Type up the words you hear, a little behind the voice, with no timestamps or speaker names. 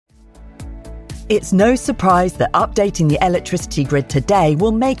It's no surprise that updating the electricity grid today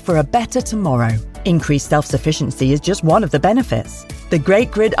will make for a better tomorrow. Increased self-sufficiency is just one of the benefits. The Great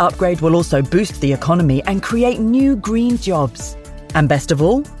Grid Upgrade will also boost the economy and create new green jobs. And best of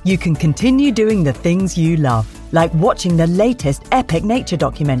all, you can continue doing the things you love, like watching the latest epic nature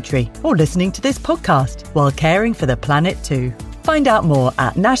documentary or listening to this podcast while caring for the planet too. Find out more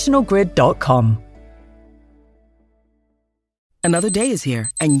at nationalgrid.com. Another day is here,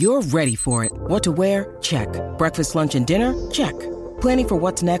 and you're ready for it. What to wear? Check. Breakfast, lunch, and dinner? Check. Planning for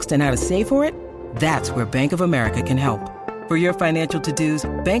what's next and how to save for it? That's where Bank of America can help. For your financial to-dos,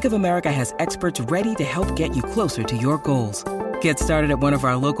 Bank of America has experts ready to help get you closer to your goals. Get started at one of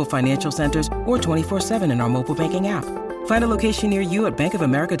our local financial centers or 24/7 in our mobile banking app. Find a location near you at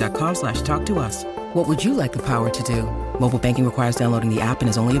bankofamerica.com/talktous. What would you like the power to do? Mobile banking requires downloading the app and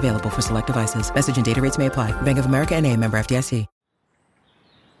is only available for select devices. Message and data rates may apply. Bank of America N.A., member FDIC.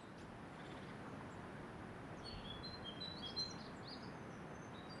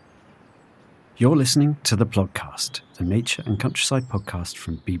 You're listening to The Plodcast, the nature and countryside podcast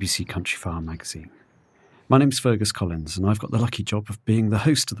from BBC Countryfile magazine. My name's Fergus Collins, and I've got the lucky job of being the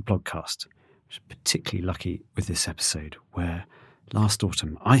host of The Plodcast. I was particularly lucky with this episode, where last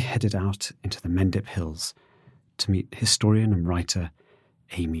autumn I headed out into the Mendip Hills to meet historian and writer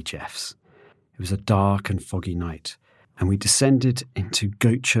Amy Jeffs. It was a dark and foggy night, and we descended into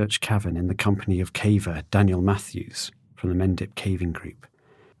Goat Church Cavern in the company of caver Daniel Matthews from the Mendip Caving Group,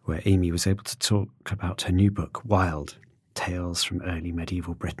 where Amy was able to talk about her new book, Wild, Tales from Early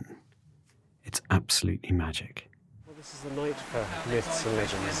Medieval Britain. It's absolutely magic. Well, this is the night for myths and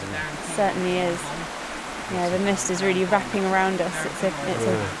legends, isn't it? It certainly is. Yeah, the mist is really wrapping around us. It's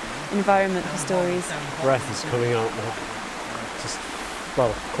an environment for stories. Breath is coming out, just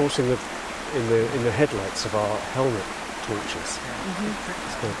caught in the headlights of our helmet torches. Mm-hmm.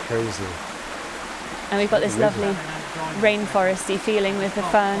 It's kind of crazy. And we've got this lovely rainforesty feeling with the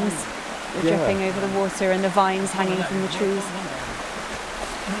ferns dripping over the water and the vines hanging from the trees.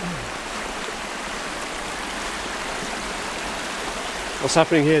 What's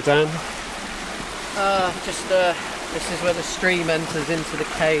happening here, Dan? This is where the stream enters into the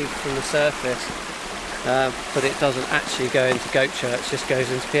cave from the surface, but it doesn't actually go into Goat Church. It just goes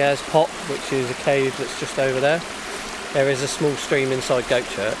into Pierre's Pot, which is a cave that's just over there. There is a small stream inside Goat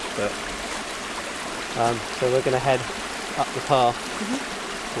Church, but so we're going to head up the path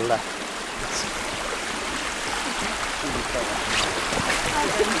to the left.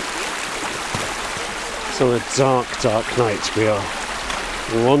 So on a dark, dark night we are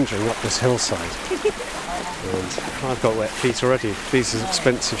wandering up this hillside. And I've got wet feet already. These are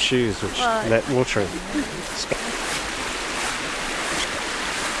expensive shoes which let water in.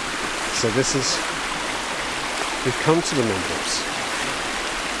 So we've come to the Mendips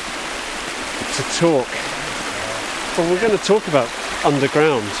to talk. Well, we're going to talk about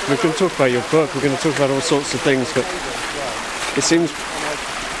underground. We're going to talk about your book. We're going to talk about all sorts of things. But it seems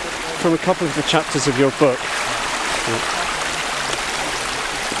from a couple of the chapters of your book,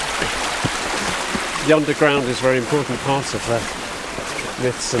 the underground is a very important part of the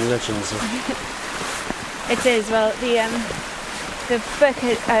myths and legends. It is. Well, the book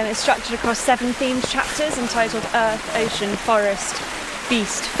is structured across 7 themed chapters entitled Earth, Ocean, Forest,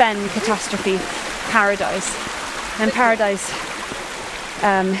 Beast, Fen, Catastrophe, Paradise. And Paradise,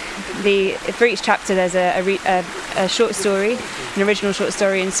 for each chapter there's a short story, an original short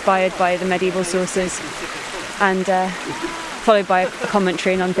story inspired by the medieval sources, and followed by a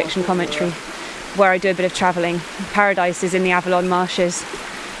commentary, a non-fiction commentary, where I do a bit of travelling. Paradise is in the Avalon marshes,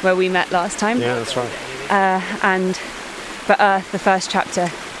 where we met last time. Yeah, that's right. And for Earth, the first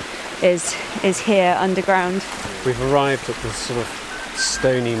chapter is here underground. We've arrived at the sort of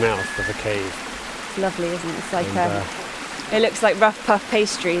stony mouth of a cave. It's lovely, isn't it? It's like it looks like rough puff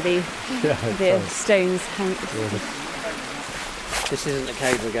pastry. The stones hang. This isn't the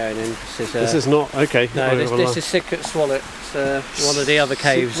cave we're going in. This is not okay. No, this is Sidcot Swallow. It's one of the other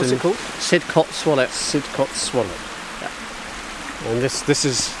caves. What's it called? Sidcot Swallow. Sidcot Swallow. Yeah. And this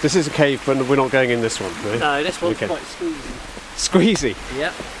is a cave, but we're not going in this one. No, this one's quite squeezy. Squeezy.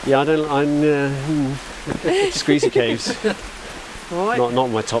 Yeah. Yeah, I'm squeezy caves. All right. Not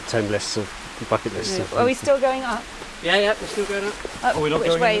on my top 10 lists of bucket lists. No. Are we still going up? Yeah, we're still going up. We're not which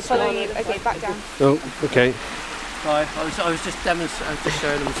going way? in this Following you. Okay, back down. Oh, okay. Right, I was just demonstrating. I was just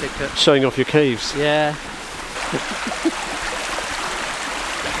showing them Sidcot. Showing off your caves. Yeah.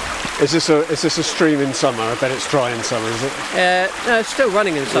 Is this a stream in summer? I bet it's dry in summer, is it? No, it's still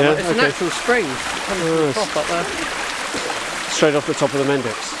running in summer. Yeah, it's a natural spring. It comes from the top up there. Straight off the top of the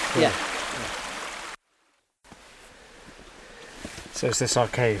Mendips. Yeah. So is this our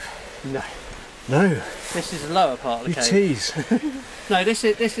cave? No. No. This is the lower part of the You cave. tease. No, this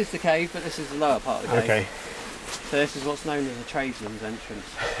is the cave, but this is the lower part of the cave. Okay. So this is what's known as a tradesman's entrance.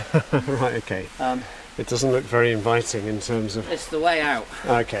 Right, okay. It doesn't look very inviting in terms of... It's the way out.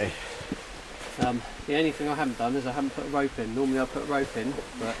 Okay. The only thing I haven't done is I haven't put a rope in. Normally I put a rope in,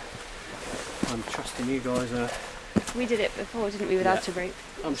 but I'm trusting you guys. We did it before, didn't we, without a rope?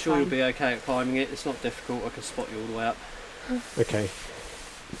 I'm sure you'll be okay at climbing it. It's not difficult. I can spot you all the way up. Okay.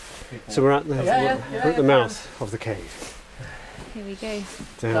 So we're at the, we're at the mouth of the cave. Here we go.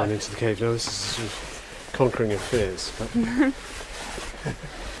 Down into the cave. Now this is sort of conquering of fears. But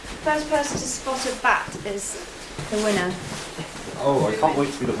First person to spot a bat is the winner. Oh, I can't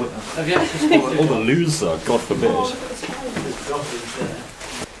wait to be the winner. Have you actually spotted Or the loser, God forbid.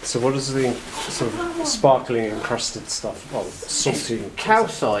 so what is the sort of sparkling encrusted stuff? Well, salty.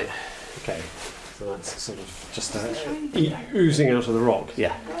 calcite? Okay. So that's sort of just oozing out of the rock.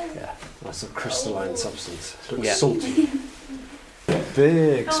 Yeah. Yeah. That's sort of crystalline substance. It looks Yeah. salty.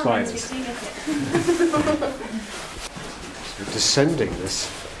 Big spiders. We're descending this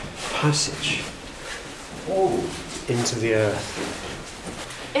passage into the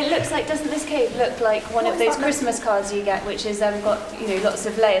earth. It looks like, doesn't this cave look like one of those Christmas cards you get, which is got lots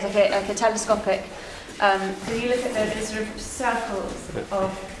of layers, like a telescopic. Because you look at the sort of circles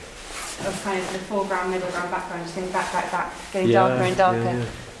of kind of the foreground, middle ground, background, just going back, getting darker and darker. Yeah.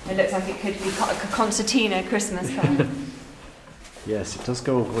 It looks like it could be like a concertina Christmas card. Yes, it does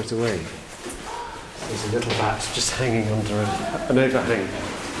go on quite a way. There's a little bat just hanging under an overhang.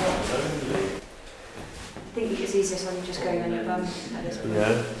 I think it's easiest when you're just going on your bum at this point.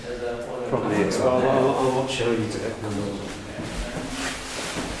 Yeah, probably is. Well, I'll watch how you do it.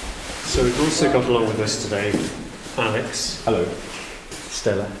 So we've also got along with us today Alex. Hello.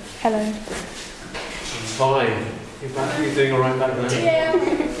 Stella. Hello. Fine. You're doing all right back there?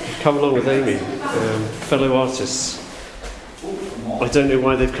 Yeah. Come along with Amy, fellow artists. I don't know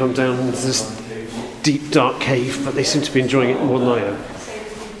why they've come down into this deep, dark cave, but they seem to be enjoying it more than I am.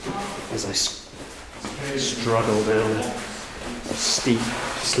 As I struggle down a steep,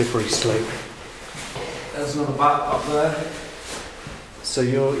 slippery slope. There's another bat up there. So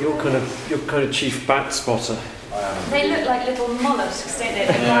you're kind of chief bat spotter. They look like little mollusks, don't they?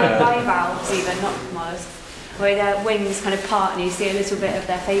 Like bivalves even, not mollusks. Where their wings kind of part and you see a little bit of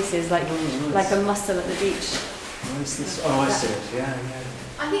their faces, like a mussel at the beach. Where's this? Oh, I see it. Yeah.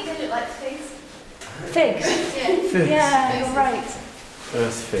 I think they look like figs. Figs? Yeah. Figs. Yeah, you're right.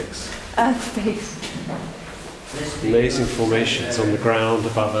 Earth figs. Figs. Amazing formations on the ground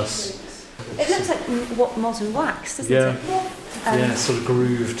above us. It looks like molten wax, doesn't it? Yeah, sort of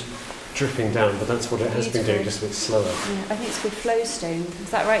grooved, dripping down, but that's what it has been doing, just a bit slower. Yeah, I think it's called flowstone. Is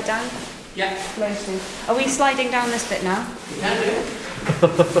that right, Dan? Yeah. Flowstone. Are we sliding down this bit now? I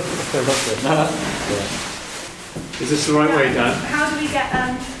love it. Yeah. Is this the right way, Dan? How do we get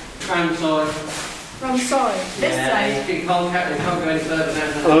Tram side. from side? This side? You can't go any further down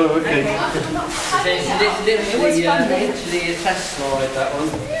that. Oh, okay. It's literally a test slide, that one.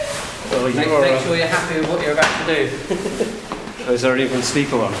 Well, Make sure you're happy with what you're about to do. Oh, is there an even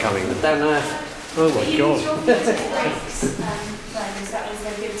steeper one coming? Down there. Oh my god. That was a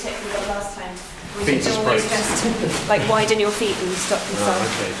good tip we got last time. Feet is always braced. just like widen your feet and stop yourself. Oh,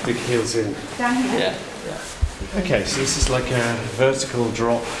 okay. Big heels in. Down here. Yeah. Okay, so this is like a vertical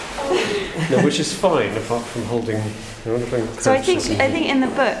drop, no, which is fine apart from holding. So I think in the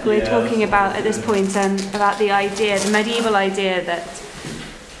book we're talking about at this point about the medieval idea that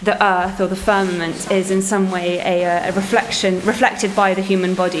the earth or the firmament is in some way a reflected by the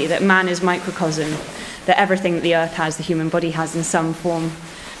human body, that man is microcosm, that everything that the earth has, the human body has in some form.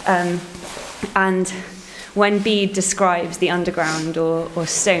 And when Bede describes the underground or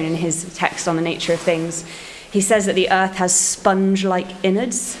stone in his text on the nature of things, he says that the earth has sponge-like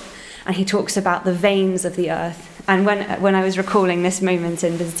innards, and he talks about the veins of the earth. And when I was recalling this moment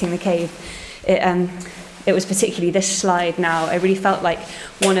in visiting the cave, it was particularly this slide now. I really felt like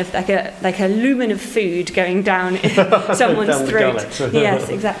one of like a lumen of food going down someone's down the throat. gullet. Yes,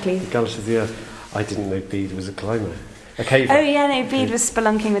 exactly. The gullet of the earth. I didn't know Bede was a climber. A caver. Oh yeah, no, Bede was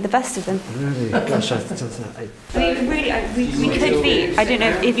spelunking with the best of them. Really? Gosh, I mean, really, we could be. I don't know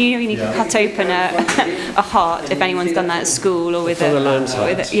if you could cut open a heart. If anyone's done that at school or with a lamb's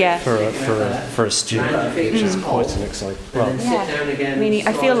heart. For a stew, which is quite an exciting. Well, yeah. I mean,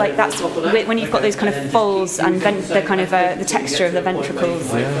 I feel like that's when you've got those kind of folds and the kind of the texture of the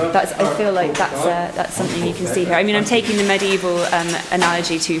ventricles. I feel like that's something you can see here. I mean, I'm taking the medieval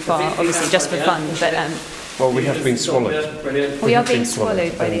analogy too far, obviously, just for fun, but. Well, we have been swallowed. We are being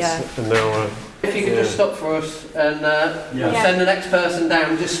swallowed by the earth. And now If you could just stop for us and send the next person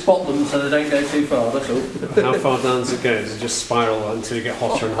down, just spot them so they don't go too far, that's all. How far down does it go? Does it just spiral until you get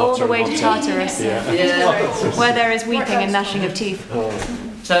hotter and hotter? All the way to and hotter? Tartarus, Yeah. where there is weeping and gnashing of teeth. Oh.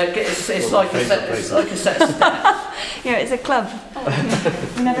 So it's like a set of steps. Yeah, it's a club.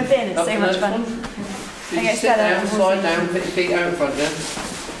 We've never been, it's so much fun. You sit down, slide down, put your feet out in front of you.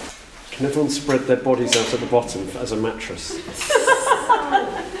 Can everyone spread their bodies out at the bottom as a mattress?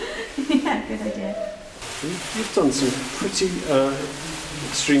 Yeah, good idea. You've done some pretty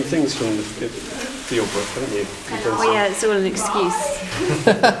extreme things for your book, haven't you? Well, yeah, it's all an excuse.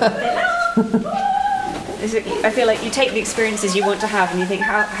 I feel like you take the experiences you want to have and you think,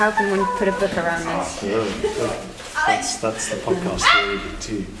 how can one put a book around this? Yeah, that's the podcast really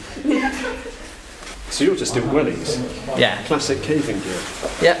to you. So you're just in wellies? Yeah. Classic caving gear?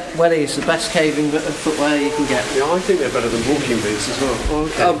 Yeah, wellies, the best caving footwear you can get. Yeah, I think they're better than walking boots as well. Oh,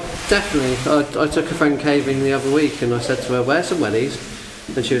 okay. Oh, definitely. I took a friend caving the other week and I said to her, wear some wellies.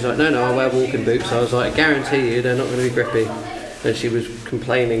 And she was like, no, I wear walking boots. I was like, I guarantee you they're not going to be grippy. And she was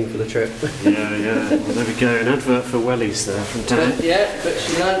complaining for the trip. Yeah. Well, there we go, an advert for wellies there from Dan. But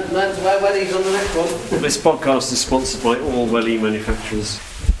she learned to wear wellies on the next one. This podcast is sponsored by all wellie manufacturers.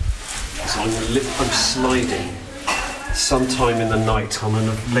 So I'm sliding sometime in the night on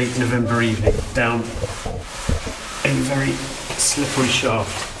a late November evening down a very slippery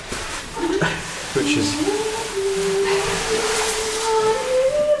shaft, which is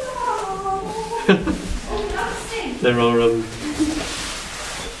there are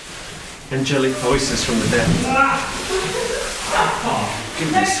angelic voices from the dead. Oh,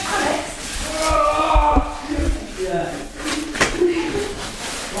 goodness.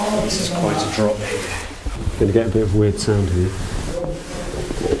 This is quite a drop here. Going to get a bit of weird sound here.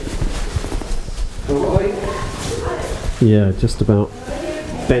 Alright. Yeah, just about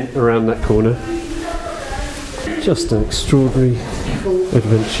bent around that corner. Just an extraordinary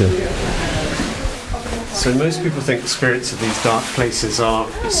adventure. So most people think spirits of these dark places are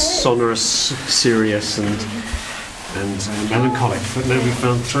sonorous, serious and melancholic, but no, we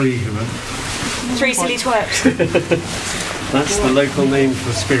found three who are... Three silly twerps. That's the local name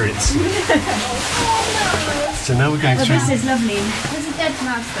for spirits. So now we're going through... This is lovely. There's a dead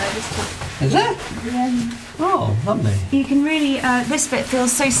mouse there. Is there? Oh, lovely. You can really, this bit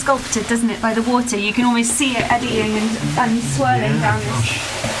feels so sculpted, doesn't it, by the water. You can almost see it eddying and swirling down this.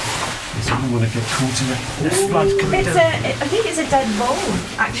 I don't want to get caught in the flood coming down. I think it's a dead vole,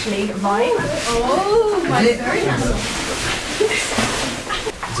 actually, vibe. Oh, very nice.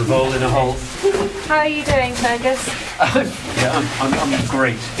 There's a vole in a hole. How are you doing, Fergus? Yeah, I'm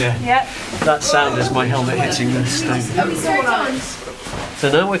great. Yeah. Yep. That sound is my helmet hitting the stone. So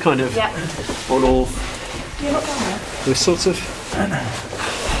now we're kind of on all. We're sort of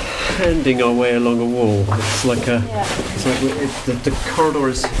handing our way along a wall. It's like the corridor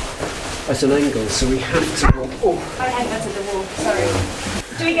is at an angle, so we have to walk. Oh. I headbutted the wall. Sorry.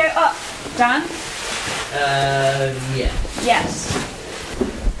 Do we go up, Dan? Yeah. Yes.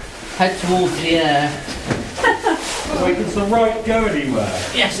 Head towards the air. Wait, does the right go anywhere?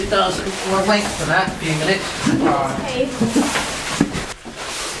 Yes, it does. We'll wait for that a few minutes.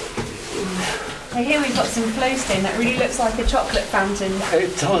 Okay, here we've got some flowstone that really looks like a chocolate fountain.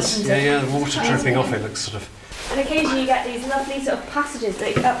 It does. Yeah, the water dripping off it looks sort of. And occasionally you get these lovely sort of passages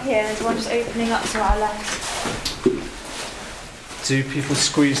that up here, there's one just opening up to our left. Do people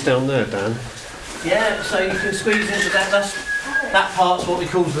squeeze down there, Dan? Yeah, so you can squeeze into that. That part's what we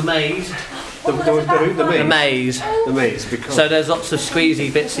call the maze. The maze. The maze. The maze. Because. So there's lots of squeezy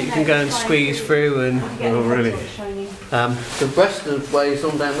bits that you can go and squeeze through, and Oh, really? the rest of the way is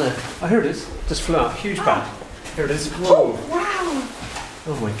on down there. Oh, here it is. Just flew out. Huge bat. Here it is. Whoa. Wow!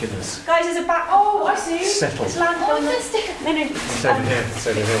 Oh my goodness. Guys, there's a bat. Oh, I see. Settle. It's landed on the stick. No, no. It's over here. It's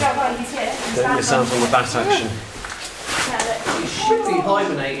over here. Right, he's here. Don't miss out on the bat action. It should be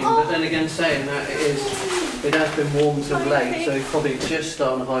hibernating, but then again, saying that it has been warm till late, so it's probably just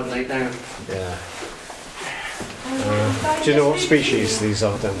starting to hibernate down. Yeah. Do you know what species these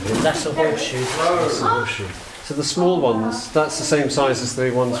are down here? That's a horseshoe. That's a horseshoe. So the small ones, that's the same size as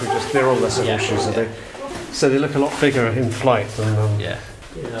the ones we just. They're all lesser horseshoes, are they? So they look a lot bigger in flight than. Yeah.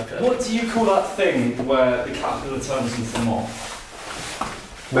 What do you call that thing where the caterpillar turns into the moth?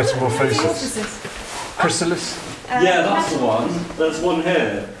 Metamorphosis. Chrysalis. Yeah, that's the one. There's one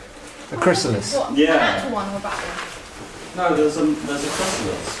here. A chrysalis. What? Yeah. An actual one or a bat one? No, there's a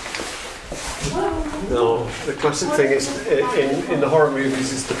chrysalis. No, the classic thing is in the horror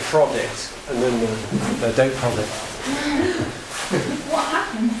movies is to prod it, and then they don't prod it. What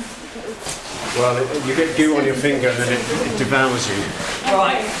happens? Well, you get goo on your finger and then it devours you. Oh,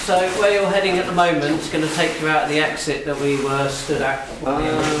 Right, so where you're heading at the moment is going to take you out of the exit that we were stood at.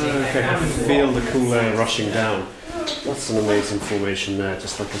 Okay, I can feel the cool air rushing down. That's an amazing formation there,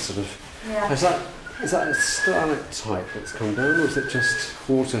 just like a sort of... Yeah. Is that a stalactite that's come down, or is it just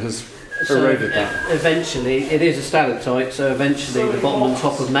water has eroded that? Eventually, it is a stalactite, so eventually the bottom and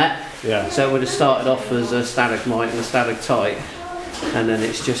top have met. Yeah. So it would have started off as a stalagmite and a stalactite, and then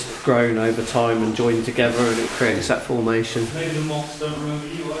it's just grown over time and joined together, and it creates that formation. Maybe the moths don't remember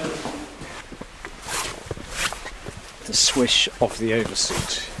you either. The swish of the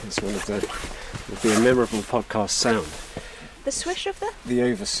oversuit is would be a memorable podcast sound. The swish of The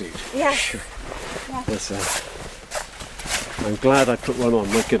oversuit. Yes. Yes. I'm glad I put one on.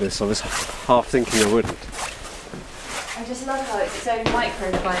 My goodness, I was half thinking I wouldn't. I just love how it's so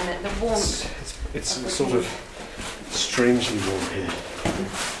microclimate, the warmth. It's sort of strangely warm here.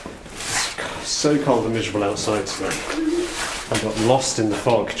 It's so cold and miserable outside today. I got lost in the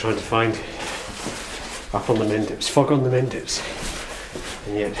fog trying to find up on the Mendips, fog on the Mendips.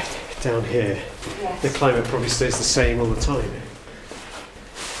 And yet down here, the climate probably stays the same all the time.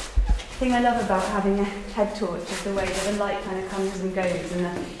 The thing I love about having a head torch is the way that the light kind of comes and goes,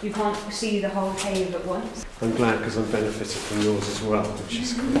 and you can't see the whole cave at once. I'm glad because I'm benefiting from yours as well, which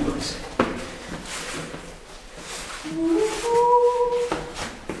is quite nice.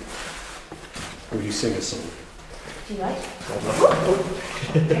 Will you sing a song? Do you like?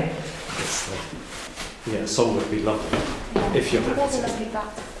 Yeah, a song would be lovely if you're happy. That's a lovely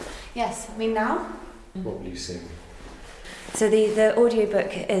bat. Yes, I mean now. What will you sing? So the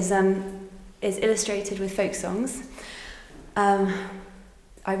audiobook is illustrated with folk songs. I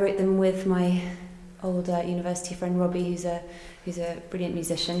wrote them with my old university friend Robbie, who's a brilliant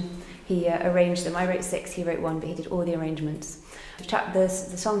musician. He arranged them. I wrote 6, he wrote 1, but he did all the arrangements. The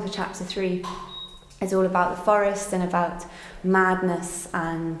song for chapter 3 is all about the forest and about madness,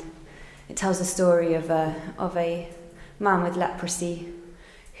 and it tells the story of a man with leprosy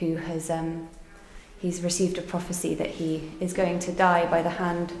who has he's received a prophecy that he is going to die by the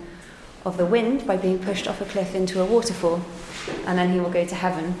hand of the wind, by being pushed off a cliff into a waterfall, and then he will go to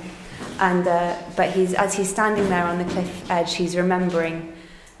heaven. And but as he's standing there on the cliff edge, he's remembering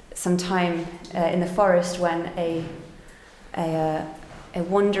some time in the forest when a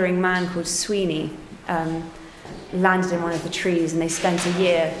wandering man called Sweeney landed in one of the trees, and they spent a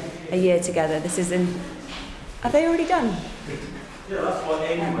year together. This is in. Are they already done? Yeah, that's what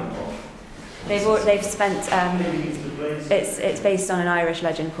Amy went on. They've spent. It's based on an Irish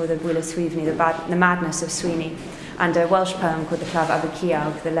legend called the Bula Suivni, the madness of Sweeney, and a Welsh poem called the Clav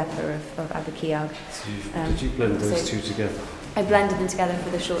Aberceawg, the leper of Aberceawg. So did you blend those two together? I blended them together for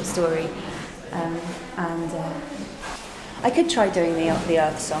the short story, and I could try doing the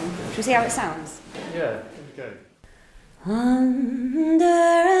Earth song. Should we see how it sounds? Yeah, here we go. Under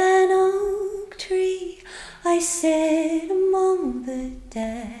an oak tree, I sit among the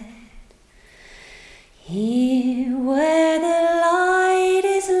dead. Here where the light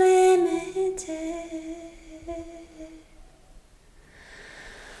is limited.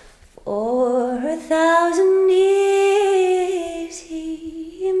 For 1,000 years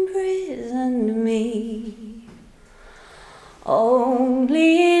he imprisoned me.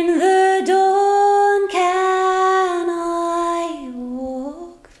 Only in the dawn can I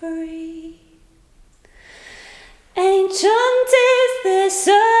walk free. Ancient is this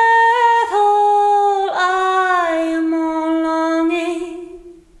earth, all I am all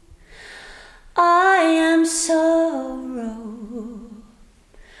longing. I am sorrow.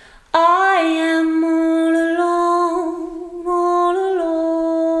 I am all alone, all alone,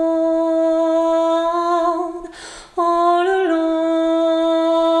 all alone,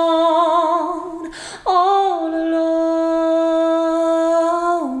 all alone,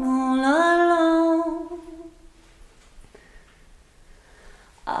 all alone.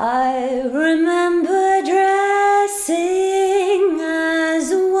 I remember dressing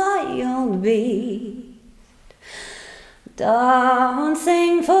as a wild beast,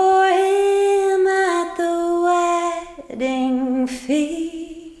 dancing for him at the wedding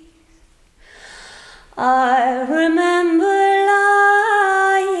feast. I remember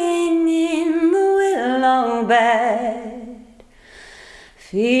lying in the willow bed,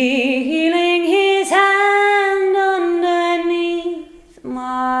 feeling his hand underneath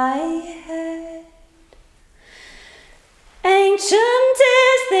my head. Ancient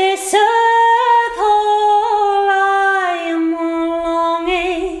is this earth, all I am all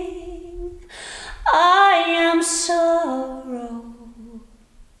longing. I am sorrow.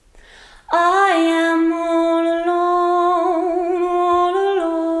 I am all alone, all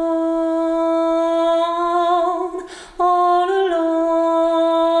alone, all alone,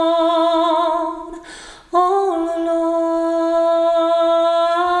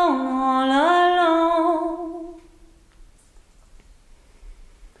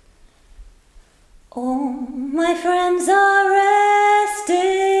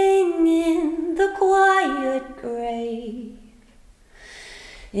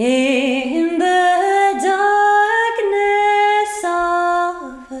 In the darkness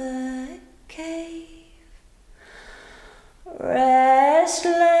of a cave,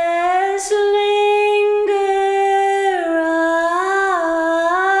 restless linger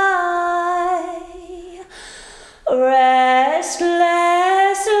I,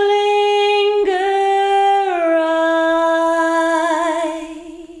 restless linger I.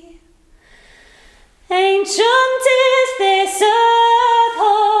 Ancient is this earth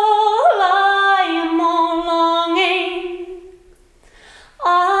whole, I am all longing,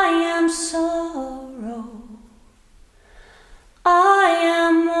 I am sorrow, I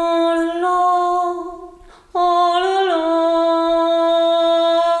am all alone, all alone,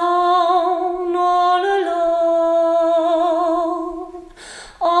 all alone,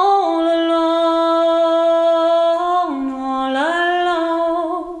 all alone, all alone.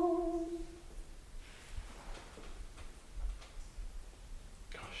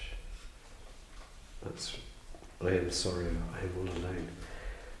 Gosh, that's I am sorry, I am all alone.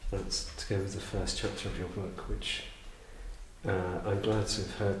 That's to go with the first chapter of your book, which I'm glad to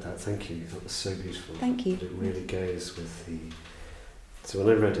have heard that. Thank you. That was so beautiful. Thank you. But it really goes with the. So when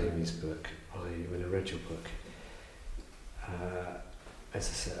I read Amy's book, when I read your book, as I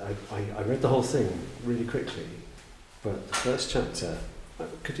said, I read the whole thing really quickly, but the first chapter.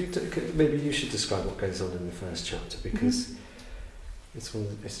 Maybe you should describe what goes on in the first chapter, because it's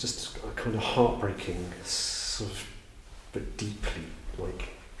just a kind of heartbreaking, sort of, but deeply, like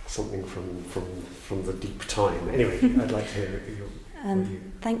something from the deep time. Anyway, I'd like to hear your.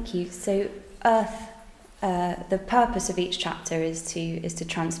 Thank you. So, Earth. The purpose of each chapter is to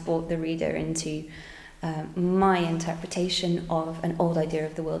transport the reader into my interpretation of an old idea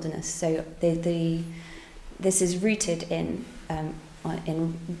of the wilderness. So this is rooted in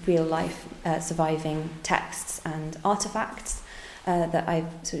real life surviving texts and artifacts that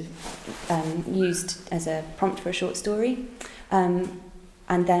I've sort of used as a prompt for a short story.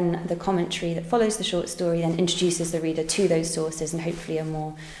 And then the commentary that follows the short story then introduces the reader to those sources, and hopefully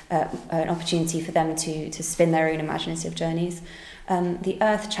an opportunity for them to spin their own imaginative journeys. The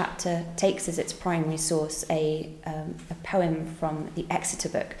Earth chapter takes as its primary source a poem from the Exeter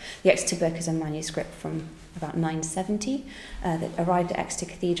book. The Exeter book is a manuscript from about 970 that arrived at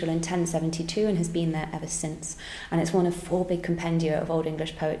Exeter Cathedral in 1072 and has been there ever since. And it's one of 4 big compendia of Old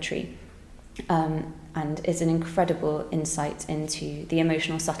English poetry. And is an incredible insight into the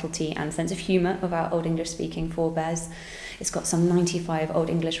emotional subtlety and sense of humour of our Old English speaking forebears. It's got some 95 Old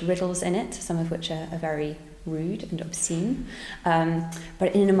English riddles in it, some of which are very rude and obscene.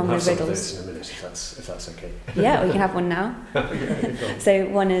 But in and among the riddles... We'll have some of those in a minute, if that's okay. Yeah, we can have one now. So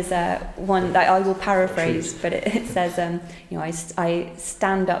one is one that I will paraphrase, but it says, I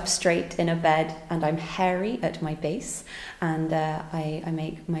stand up straight in a bed and I'm hairy at my base, and I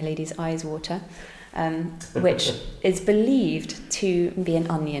make my lady's eyes water. Which is believed to be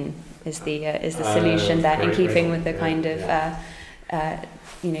an onion, is the solution there, in keeping with the kind of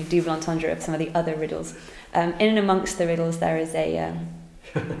double entendre of some of the other riddles. In and amongst the riddles, there is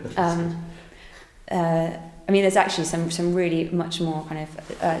there's actually some really much more kind of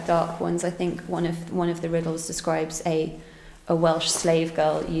dark ones. I think one of the riddles describes a Welsh slave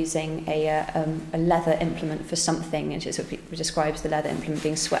girl using a leather implement for something, and it sort of describes the leather implement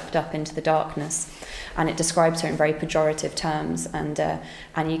being swept up into the darkness, and it describes her in very pejorative terms, and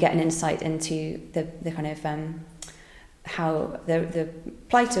you get an insight into the kind of how the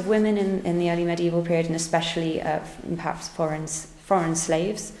plight of women in the early medieval period, and especially perhaps foreign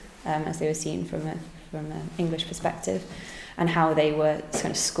slaves, as they were seen from an English perspective, and how they were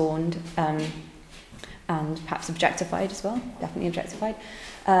kind of scorned. And perhaps objectified as well, definitely objectified.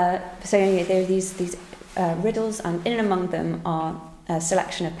 So anyway, there are these riddles, and in and among them are a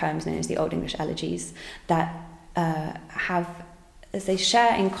selection of poems known as the Old English elegies that they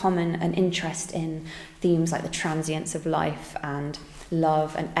share in common an interest in themes like the transience of life and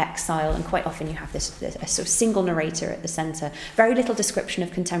love and exile, and quite often you have this a sort of single narrator at the centre. Very little description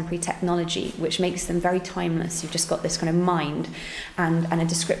of contemporary technology, which makes them very timeless. You've just got this kind of mind and a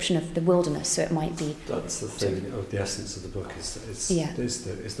description of the wilderness. So it might be. That's the thing. The essence of the book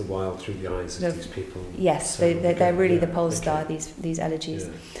is the wild through the eyes of these people. Yes, they're really the pole star. These elegies.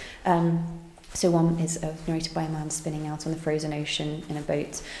 Yeah. So one is narrated by a man spinning out on the frozen ocean in a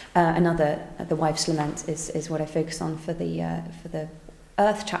boat. Another, the wife's lament, is what I focus on for the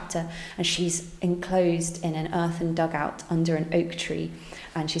Earth chapter, and she's enclosed in an earthen dugout under an oak tree,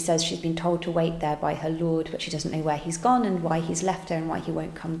 and she says she's been told to wait there by her lord, but she doesn't know where he's gone and why he's left her and why he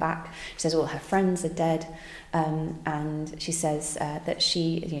won't come back. She says all her friends are dead, and she says that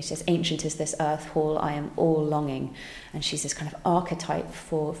she says, ancient is this earth hall, I am all longing. And she's this kind of archetype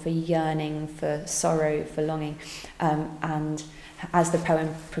for yearning, for sorrow, for longing. And as the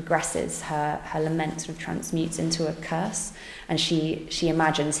poem progresses, her lament sort of transmutes into a curse, and she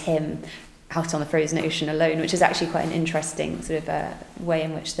imagines him out on the frozen ocean alone, which is actually quite an interesting sort of way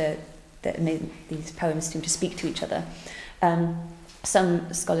in which these poems seem to speak to each other.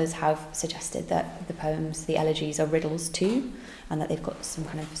 Some scholars have suggested that the poems, the elegies, are riddles too, and that they've got some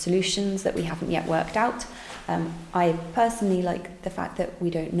kind of solutions that we haven't yet worked out. I personally like the fact that we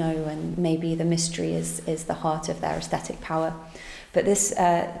don't know, and maybe the mystery is the heart of their aesthetic power. But this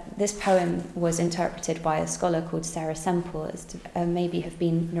poem was interpreted by a scholar called Sarah Semple as to maybe have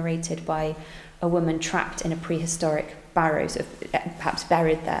been narrated by a woman trapped in a prehistoric barrow, sort of, perhaps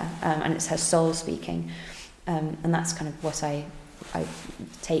buried there, and it's her soul speaking. And that's kind of what I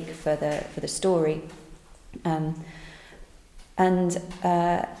take for the story. But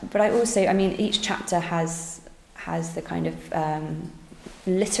I also, I mean, each chapter has the kind of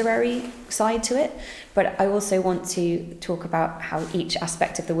literary side to it, but I also want to talk about how each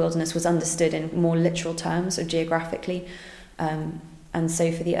aspect of the wilderness was understood in more literal terms, or geographically. And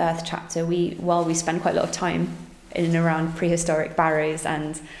so for the Earth chapter, while we spend quite a lot of time in and around prehistoric barrows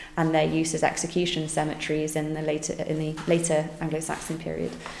and their use as execution cemeteries in the later Anglo-Saxon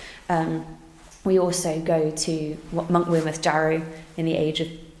period, we also go to Monk Wearmouth Jarrow in the age of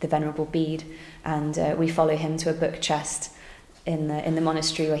the Venerable Bede, and we follow him to a book chest in the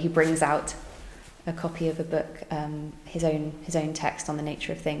monastery, where he brings out a copy of a book, his own text on the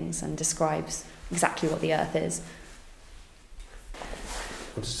nature of things, and describes exactly what the earth is.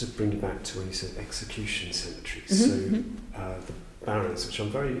 I wanted to bring you back to when you said execution cemeteries. Mm-hmm. So the barrows, which I'm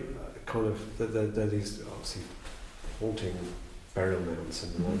very kind of, they're these obviously haunting burial mounds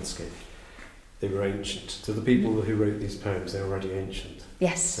in the landscape. They were ancient. To the people who wrote these poems, they're already ancient.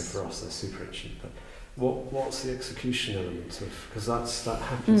 Yes. So for us, they're super ancient. But what's the execution element of? Because that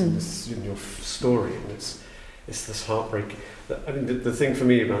happens in your story, and it's this heartbreak. I mean, the thing for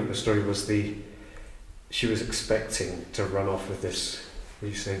me about the story was she was expecting to run off with this.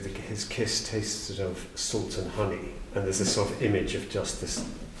 You say his kiss tasted of salt and honey, and there's this sort of image of just this,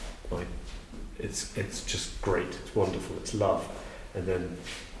 like, it's just great, it's wonderful, it's love, and then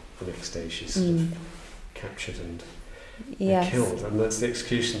the next day she's sort of captured and killed, and that's the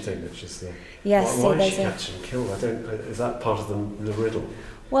execution thing, which is the why is she captured and killed? Is that part of the riddle?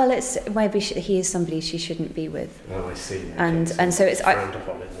 Well, it's maybe he is somebody she shouldn't be with. Oh, I see. Okay. And so it's frowned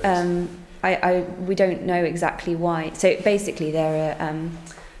upon in this. We don't know exactly why. So basically, there are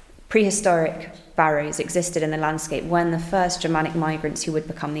prehistoric barrows existed in the landscape when the first Germanic migrants who would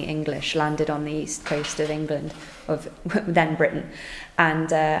become the English landed on the east coast of England, of then Britain, and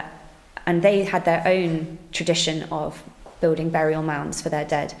they had their own tradition of building burial mounds for their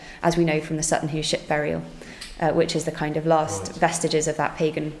dead, as we know from the Sutton Hoo ship burial, which is the kind of last vestiges of that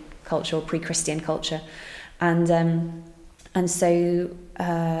pagan culture or pre-Christian culture, and so.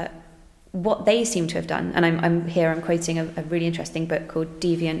 What they seem to have done, and I'm quoting a really interesting book called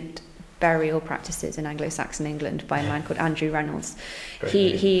Deviant Burial Practices in Anglo-Saxon England by a man called Andrew Reynolds.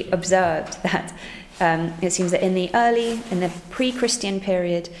 He observed that it seems that in the pre-Christian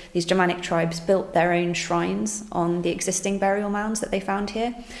period, these Germanic tribes built their own shrines on the existing burial mounds that they found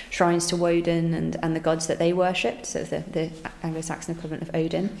here, shrines to Woden and the gods that they worshipped, so the Anglo-Saxon equivalent of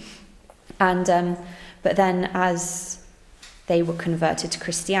Odin. And but then as they were converted to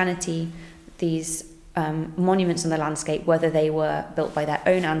Christianity, these monuments on the landscape, whether they were built by their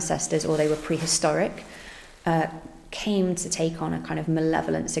own ancestors or they were prehistoric, came to take on a kind of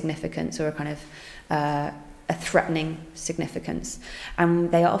malevolent significance, or a kind of a threatening significance.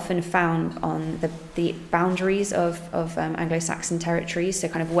 And they are often found on the boundaries of Anglo-Saxon territories, so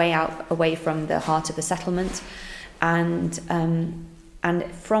kind of way out away from the heart of the settlement. And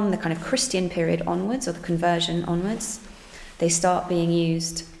from the kind of Christian period onwards, or the conversion onwards, they start being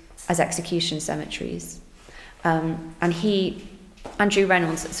used as execution cemeteries. And Andrew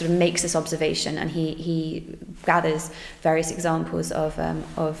Reynolds sort of makes this observation, and he gathers various examples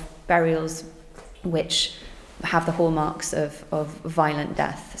of burials which have the hallmarks of violent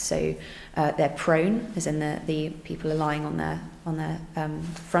death. So they're prone, as in the people are lying on their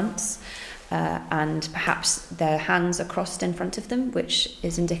fronts, and perhaps their hands are crossed in front of them, which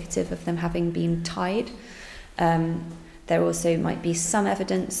is indicative of them having been tied. There also might be some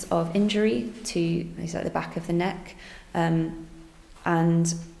evidence of injury to the back of the neck, and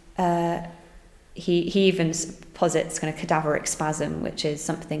he even posits kind of cadaveric spasm, which is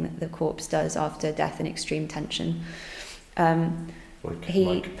something that the corpse does after death in extreme tension. Like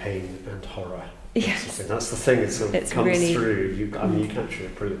pain and horror. Yes, that's the thing. It sort of comes really, through. You capture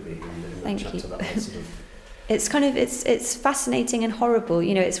it brilliantly in that chapter. That sort of. It's fascinating and horrible.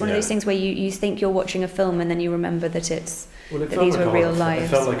 You know, it's one of those things where you think you're watching a film and then you remember that these were real lives. It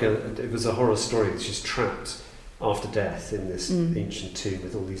felt like it was a horror story. She's trapped after death in this ancient tomb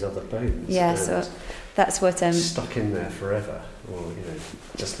with all these other bones. Yeah, so that's what stuck in there forever, or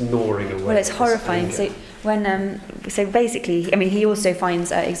just gnawing away. Well, it's horrifying. So when so basically, I mean, he also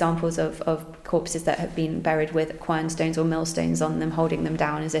finds examples of corpses that have been buried with quernstones or millstones on them, holding them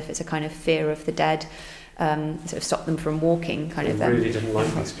down as if it's a kind of fear of the dead. Sort of stop them from walking, kind of. They really didn't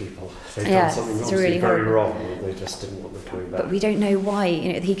like these people. They'd done something obviously very wrong, and they just didn't want them coming back. But we don't know why.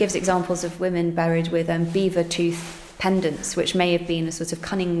 You know, he gives examples of women buried with beaver tooth pendants, which may have been a sort of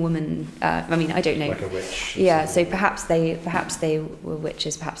cunning woman. I mean, I don't know. Like a witch. Yeah. So perhaps they were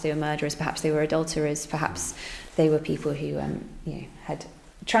witches. Perhaps they were murderers. Perhaps they were adulterers. Perhaps they were people who had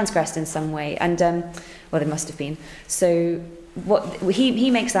transgressed in some way. And well, they must have been. So. What he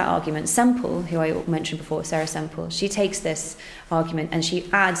makes that argument. Semple, who I mentioned before, Sarah Semple, she takes this argument and she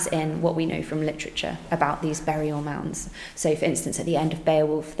adds in what we know from literature about these burial mounds. So, for instance, at the end of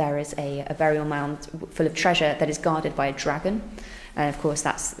Beowulf, there is a burial mound full of treasure that is guarded by a dragon, and of course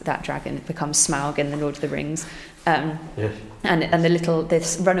that dragon becomes Smaug in the Lord of the Rings. And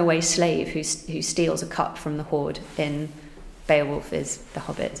this runaway slave who steals a cup from the hoard in Beowulf is the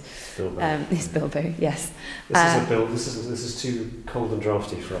Hobbit. Is Bilbo, yes. This is too cold and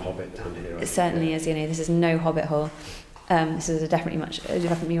drafty for a Hobbit down here. It certainly is. This is no Hobbit hole. This is definitely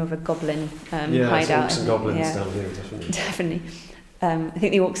more of a goblin hideout. Orcs and goblins down here, definitely. Definitely. I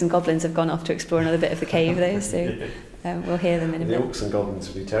think the orcs and goblins have gone off to explore another bit of the cave, though. So we'll hear them in a bit. The orcs and goblins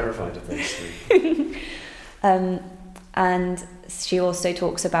would be terrified of those three. And she also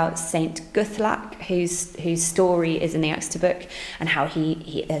talks about Saint Guthlac, whose story is in the Exeter book, and how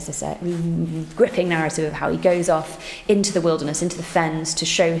he there's this gripping narrative of how he goes off into the wilderness, into the fens, to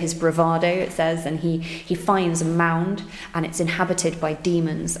show his bravado, it says, and he finds a mound, and it's inhabited by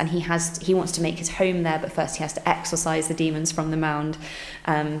demons, and he wants to make his home there, but first he has to exorcise the demons from the mound.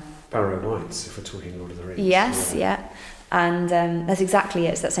 Barrow Knights, if we're talking Lord of the Rings. Yes, yeah. And that's exactly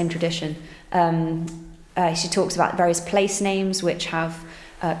it. It's that same tradition. She talks about various place names which have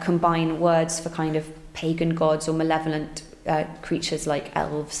combine words for kind of pagan gods or malevolent creatures like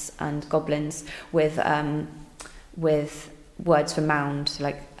elves and goblins with words for mound.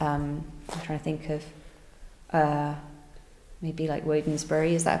 Like I'm trying to think of maybe like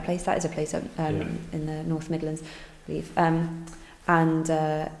Woden'sbury. Is that a place? That is a place in the North Midlands, I believe. And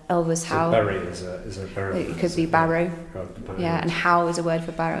Elvis Howe. So Bury is a barrow. It could be barrow. Yeah, and Howe is a word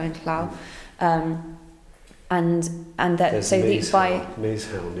for barrow and plough. And that there's so Maze by Howe near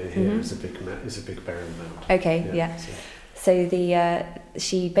here is a big barrow mound. Okay, yeah. So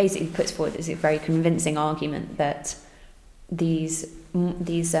she basically puts forward this very convincing argument that these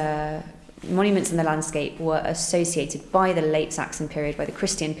monuments in the landscape were associated by the late Saxon period, by the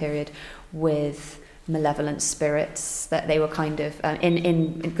Christian period, with malevolent spirits, that they were kind of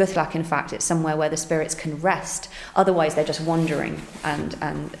in Guthlac, in fact, it's somewhere where the spirits can rest, otherwise they're just wandering,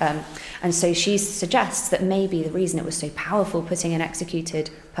 and so she suggests that maybe the reason it was so powerful putting an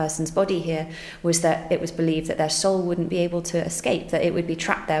executed person's body here was that it was believed that their soul wouldn't be able to escape, that it would be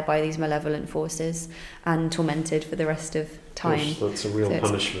trapped there by these malevolent forces and tormented for the rest of time. Gosh, that's a real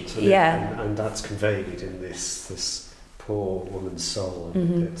punishment, isn't it? And that's conveyed in this poor woman's soul,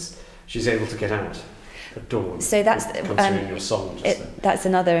 and she's able to get out at dawn. So that's in your song. That's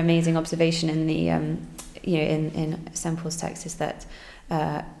another amazing observation in the in Semple's text, is that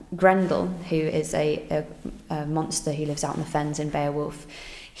Grendel, who is a monster who lives out in the fens in Beowulf,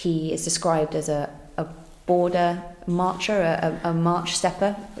 he is described as a border marcher, a march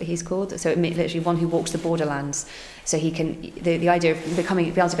stepper, he's called. So it literally one who walks the borderlands. So he can the idea of be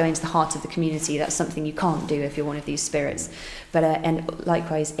able to go into the heart of the community. That's something you can't do if you're one of these spirits. But and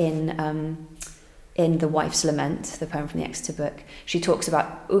likewise in The Wife's Lament, the poem from the Exeter book, she talks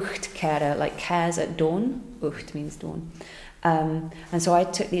about ucht kere, like cares at dawn. Ucht means dawn. And so I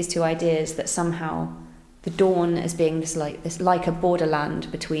took these two ideas, that somehow the dawn as being this like a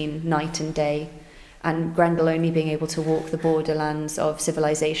borderland between night and day, and Grendel only being able to walk the borderlands of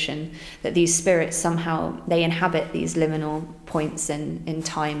civilization, that these spirits somehow, they inhabit these liminal points in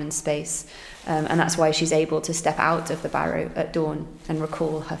time and space. And that's why she's able to step out of the barrow at dawn and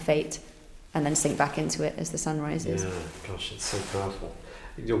recall her fate, and then sink back into it as the sun rises. Yeah, gosh, it's so powerful.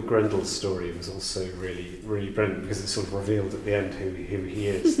 Your Grendel's story was also really, really brilliant because it sort of revealed at the end who he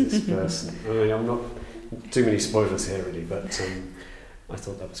is, this person. I mean, I'm not too many spoilers here really, but I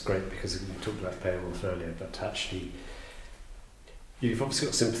thought that was great because you talked about Beowulf earlier, but actually you've obviously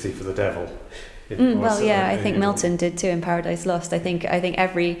got sympathy for the devil. I think Milton did too in Paradise Lost. I think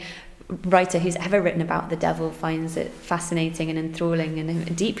every writer who's ever written about the devil finds it fascinating and enthralling and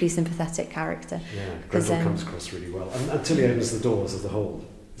a deeply sympathetic character. Yeah, Grendel comes across really well. Until he opens the doors of the hole.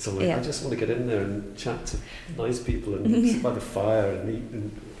 It's like, I just want to get in there and chat to nice people and sit by the fire and eat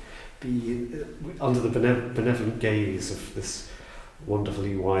and be under the benevolent gaze of this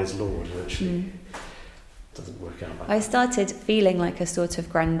wonderfully wise lord, and actually doesn't work out like I started feeling like a sort of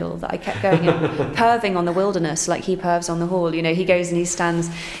Grendel, that I kept going and perving on the wilderness like he pervs on the hall. You know, he goes and he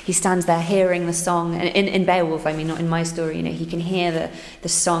stands there hearing the song. And in Beowulf, I mean, not in my story, you know, he can hear the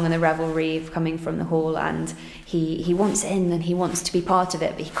song and the revelry coming from the hall, and he wants in and he wants to be part of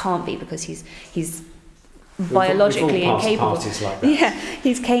it, but he can't be because he's biologically incapable. Like that. Yeah,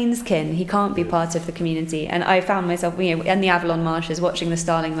 he's Cain's kin. He can't be part of the community. And I found myself, you know, in the Avalon marshes, watching the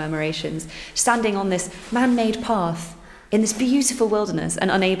starling murmurations, standing on this man-made path in this beautiful wilderness, and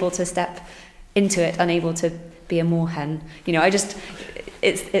unable to step into it, unable to be a moorhen. You know,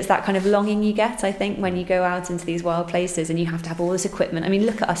 it's that kind of longing you get, I think, when you go out into these wild places and you have to have all this equipment. I mean,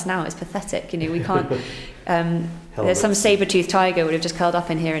 look at us now; it's pathetic. You know, we can't. There's some saber-toothed tiger would have just curled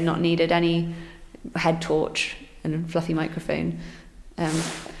up in here and not needed any head torch and fluffy microphone.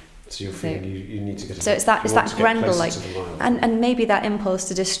 So you're feeling you need to get. So it's that Grendel like, and maybe that impulse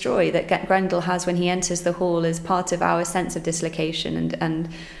to destroy that Grendel has when he enters the hall is part of our sense of dislocation and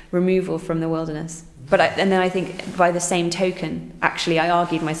removal from the wilderness. But then I think by the same token, actually, I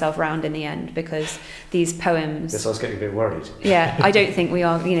argued myself round in the end, because these poems. Yes, I was getting a bit worried. Yeah, I don't think we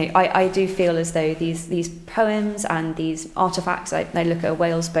are. You know, I do feel as though these poems and these artifacts. I look at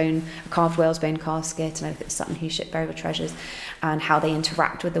a carved whale's bone casket, and I look at Sutton Hoo ship burial treasures, and how they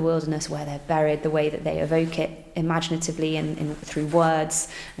interact with the wilderness where they're buried, the way that they evoke it imaginatively and through words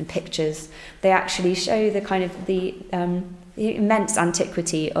and pictures. They actually show the kind of the immense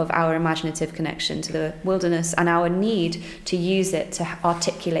antiquity of our imaginative connection to the wilderness and our need to use it to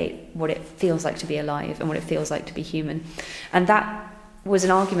articulate what it feels like to be alive and what it feels like to be human. And that was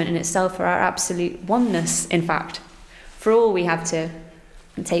an argument in itself for our absolute oneness, in fact. For all we have to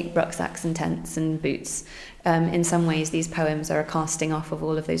take rucksacks and tents and boots, in some ways these poems are a casting off of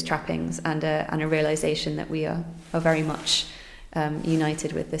all of those trappings and a realisation that we are very much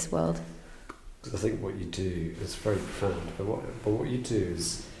united with this world. I think what you do is very profound, but what you do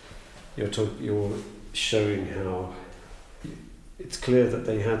is you're showing how it's clear that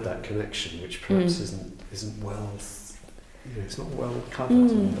they had that connection, which perhaps isn't well, it's not well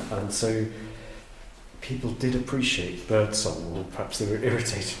covered, and so people did appreciate birdsong, or perhaps they were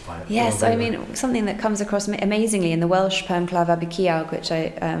irritated by it. Yes, I mean, something that comes across amazingly in the Welsh poem Claf Ab y Ciawg, which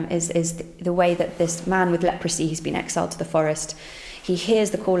is the way that this man with leprosy, he's been exiled to the forest, he hears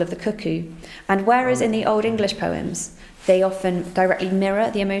the call of the cuckoo. And whereas in the Old English poems, they often directly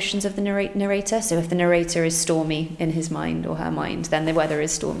mirror the emotions of the narrator. So if the narrator is stormy in his mind or her mind, then the weather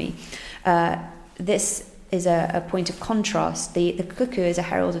is stormy. This is a point of contrast. The cuckoo is a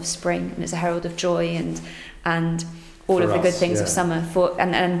herald of spring, and it's a herald of joy and all for of the good things of summer,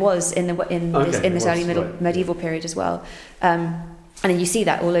 and was in this early medieval period as well. And you see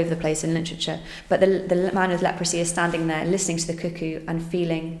that all over the place in literature. But the man with leprosy is standing there listening to the cuckoo and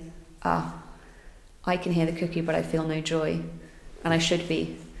feeling, I can hear the cuckoo, but I feel no joy. And I should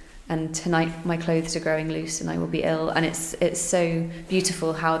be. And tonight my clothes are growing loose and I will be ill. And it's so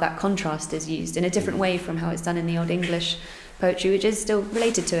beautiful how that contrast is used in a different way from how it's done in the Old English poetry, which is still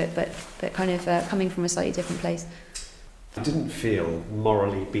related to it, but kind of coming from a slightly different place. I didn't feel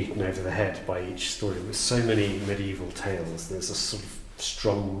morally beaten over the head by each story. There were so many medieval tales. There's a sort of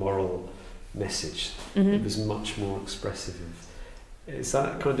strong moral message. It was much more expressive. Is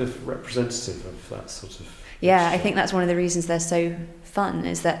that kind of representative of that sort of... Yeah, I think that's one of the reasons they're so fun,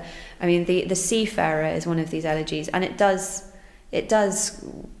 is that, I mean, the Seafarer is one of these elegies, and it does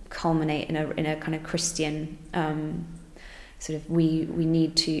culminate in a kind of Christian sort of we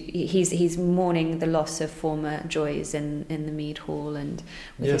need to. He's mourning the loss of former joys in the mead hall and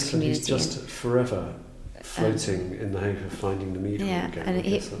with his community. Yes, and he's just forever floating in the hope of finding the mead hall again. And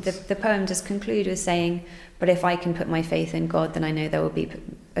the poem does conclude with saying, "But if I can put my faith in God, then I know there will be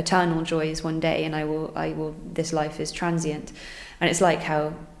eternal joys one day, and I will. This life is transient." And it's like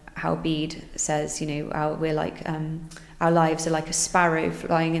how Bede says, we're like our lives are like a sparrow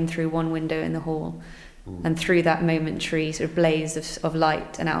flying in through one window in the hall. And through that momentary sort of blaze of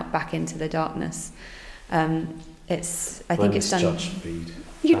light and out back into the darkness. I think it's done. Judged Bede.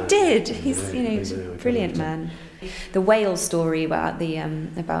 You did. He's he's a brilliant man. The whale story about the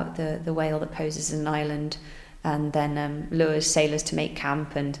whale that poses as an island, and then lures sailors to make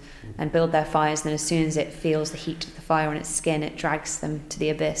camp and build their fires. And then as soon as it feels the heat of the fire on its skin, it drags them to the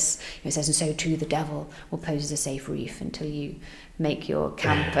abyss. It says, and so too the devil will pose as a safe reef until you make your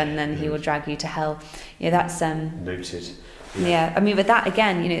camp, and then he will drag you to hell. That's noted. Yeah, I mean, but that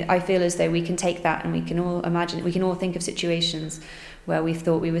again, I feel as though we can take that and we can all imagine, we can all think of situations where we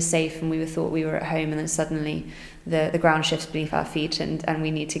thought we were safe and we thought we were at home, and then suddenly the ground shifts beneath our feet, and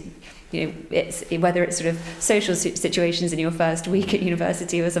we need to, it's whether it's sort of social situations in your first week at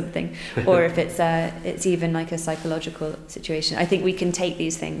university or something, or if it's even like a psychological situation. I think we can take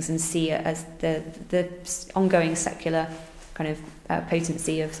these things and see it as the ongoing secular kind of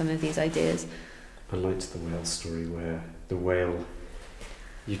potency of some of these ideas. I liked the whale story where the whale,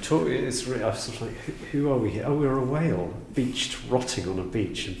 I was sort of like, who are we here? Oh, we're a whale, beached, rotting on a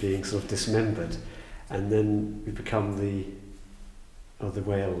beach and being sort of dismembered. And then we become the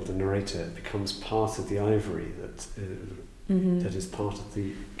whale, the narrator, becomes part of the ivory that is part of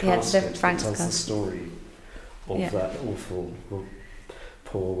the casket that tells the story of that awful,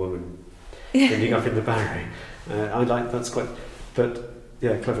 poor woman ending up in the Barry. I like that's quite, but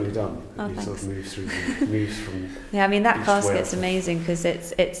yeah, cleverly done. You sort of moves from. Yeah, I mean that casket's amazing because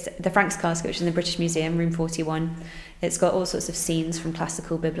it's the Franks casket, which is in the British Museum, room 41. It's got all sorts of scenes from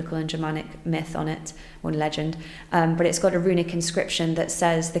classical, biblical, and Germanic myth on it, or legend. But it's got a runic inscription that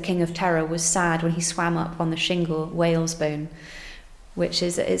says the King of Terror was sad when he swam up on the shingle whale's bone, which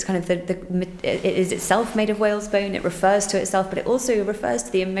is it's kind of it is itself made of whale's bone. It refers to itself, but it also refers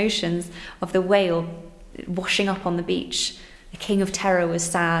to the emotions of the whale washing up on the beach. The King of Terror was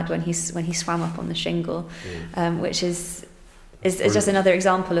sad when he swam up on the shingle, which is just another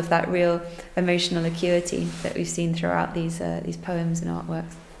example of that real emotional acuity that we've seen throughout these poems and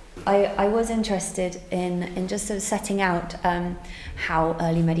artworks. I was interested in just sort of setting out how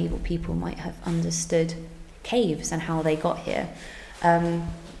early medieval people might have understood caves and how they got here.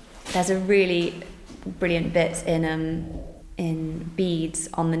 There's a really brilliant bit in Bede's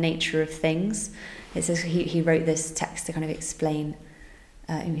on the nature of things. It says he wrote this text to kind of explain,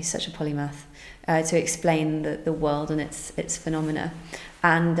 he's such a polymath, to explain the world and its phenomena.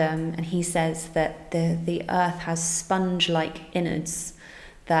 And he says that the earth has sponge-like innards,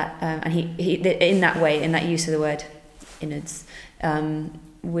 that and he in that way, in that use of the word innards,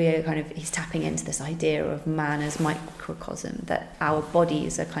 he's tapping into this idea of man as microcosm, that our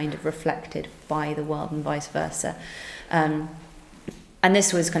bodies are kind of reflected by the world and vice versa. And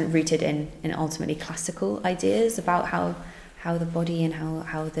this was kind of rooted in ultimately classical ideas about how the body and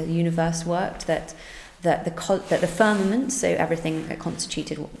how the universe worked, that the firmament, so everything that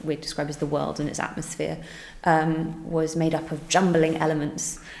constituted what we describe as the world and its atmosphere, was made up of jumbling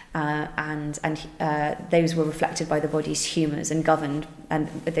elements, and those were reflected by the body's humours and governed, and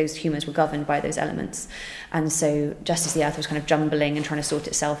those humours were governed by those elements. And so just as the earth was kind of jumbling and trying to sort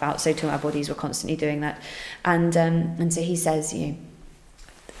itself out, so too our bodies were constantly doing that. And so he says, the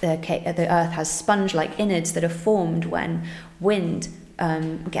earth has sponge-like innards that are formed when wind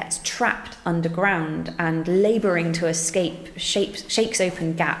gets trapped underground and labouring to escape shakes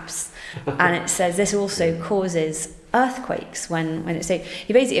open gaps. And it says this also causes earthquakes when it's so.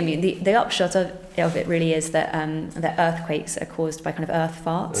 You basically, I mean, the upshot of it really is that earthquakes are caused by kind of earth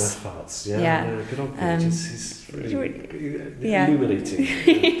farts. Earth farts, yeah. Good on Pete. It's really illuminating.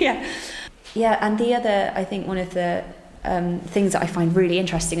 Yeah. And the other, I think, one of the things that I find really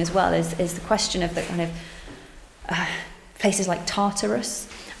interesting as well is the question of the kind of places like Tartarus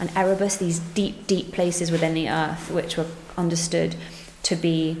and Erebus, these deep places within the earth, which were understood to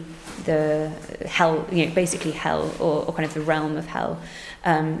be the hell, basically hell, or kind of the realm of hell.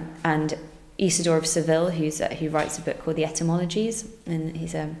 And Isidore of Seville, who writes a book called The Etymologies, and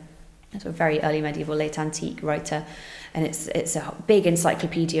he's a sort of very early medieval, late antique writer, and it's a big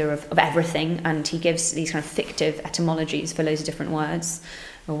encyclopedia of everything, and he gives these kind of fictive etymologies for loads of different words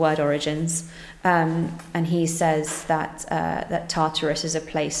or word origins, and he says that Tartarus is a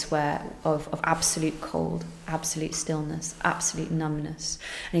place of absolute cold, absolute stillness, absolute numbness,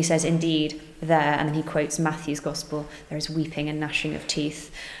 and he says indeed there, and then he quotes Matthew's Gospel, there is weeping and gnashing of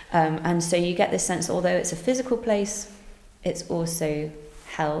teeth, and so you get this sense, although it's a physical place, it's also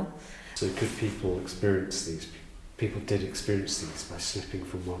hell. So could people experience these? People did experience these by slipping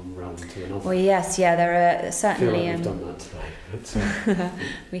from one realm to another. Well, yes, there are certainly. I feel like we've done that today.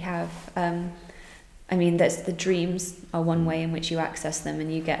 We have. I mean, the dreams are one way in which you access them,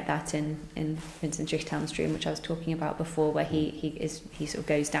 and you get that in for instance, Richtown's dream, which I was talking about before, where he sort of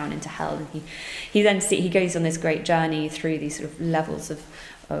goes down into hell, and he goes on this great journey through these sort of levels of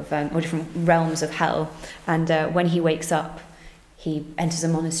or different realms of hell, and when he wakes up, he enters a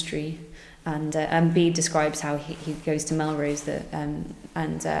monastery, and Bede describes how he goes to Melrose, and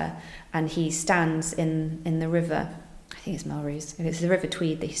he stands in the river. I think it's Melrose. It's the River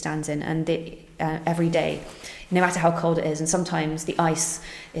Tweed that he stands in, and every day, no matter how cold it is, and sometimes the ice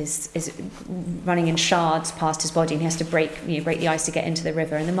is running in shards past his body, and he has to break the ice to get into the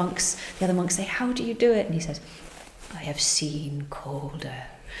river. And the other monks say, "How do you do it?" And he says, "I have seen colder.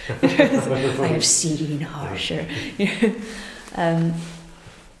 I have seen harsher."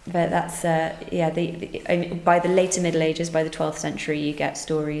 But that's by the later Middle Ages, by the 12th century, you get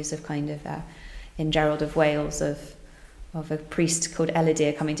stories of kind of in Gerald of Wales of a priest called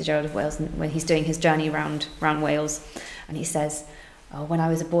Elidir coming to Gerald of Wales, and when he's doing his journey around Wales, and he says, when I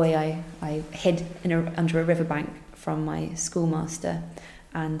was a boy, I hid under a riverbank from my schoolmaster,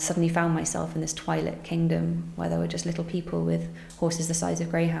 and suddenly found myself in this twilit kingdom where there were just little people with horses the size of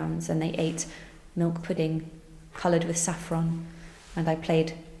greyhounds, and they ate milk pudding coloured with saffron, and I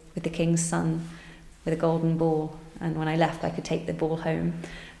played with the king's son with a golden ball, and when I left I could take the ball home,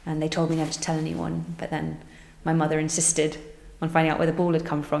 and they told me never to tell anyone, but then my mother insisted on finding out where the ball had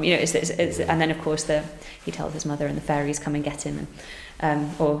come from. And then of course he tells his mother, and the fairies come and get him,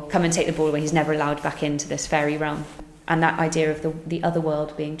 or come and take the ball away. He's never allowed back into this fairy realm. And that idea of the other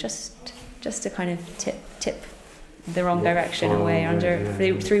world being just to kind of tip the wrong direction away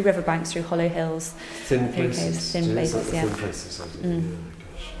through riverbanks, through hollow hills, thin through places. caves, thin places, Thin places. Yeah,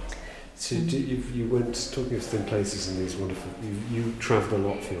 gosh. So you went talking of thin places and these wonderful. You travelled a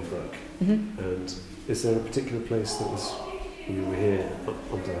lot for your book, and is there a particular place that was you were here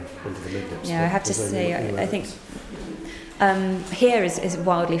under the mid-lips? Yeah, I have to say, I think here is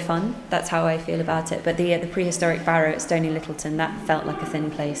wildly fun. That's how I feel about it. But the prehistoric barrow at Stony Littleton, that felt like a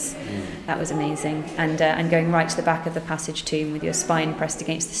thin place. That was amazing. And going right to the back of the passage tomb with your spine pressed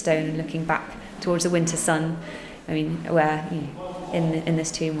against the stone and looking back towards the winter sun. I mean, where in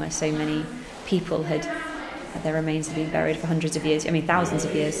this tomb where so many people their remains had been buried for hundreds of years. I mean, thousands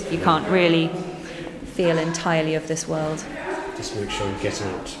of years. You can't really feel entirely of this world. Just make sure you get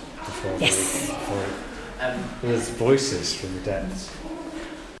out before. Yes. There's voices from the depths.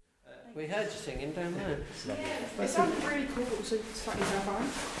 We heard you singing down there. It sounded really cool, but also slightly terrifying.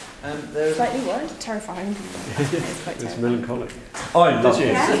 Slightly what? Terrifying. It's quite It's terrifying. melancholic. Oh, I love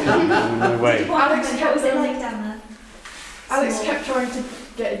it. No way. Alex What was it like down there? Alex kept trying to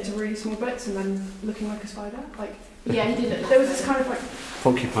get into really small bits and then looking like a spider. Yeah, he did it. There was this kind of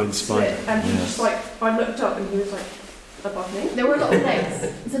Porcupine spider. slit, and he just I looked up and he was above me. There were a lot of legs.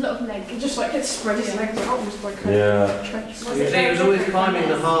 There's a lot of legs. He just it spread his legs out and just Yeah. He was always climbing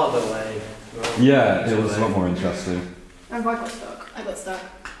the harbour way. Yeah, it was a lot more interesting. And I got stuck. I got stuck.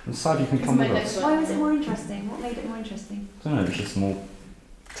 I'm sad you can come with us. Why was it more interesting? What made it more interesting? I don't know, it was just more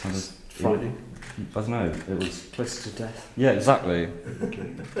kind of Frightening. I don't know, it was... Close to death. Yeah, exactly. Were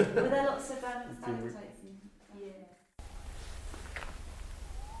there lots of stalactites?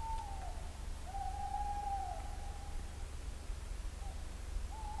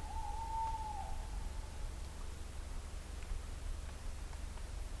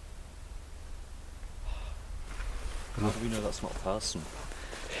 How do we know that's not a person?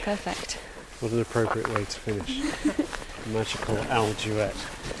 Perfect. What an appropriate way to finish. A magical owl duet.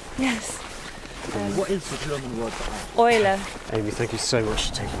 Yes. What is the German word for owl? Euler. Amy, thank you so much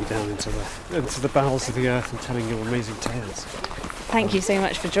for taking me down into the bowels of the earth and telling your amazing tales. Thank you so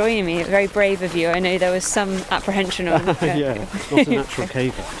much for joining me. Very brave of you. I know there was some apprehension on Yeah, not a natural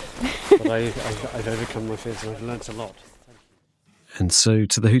caver, but I've overcome my fears and I've learnt a lot. And so,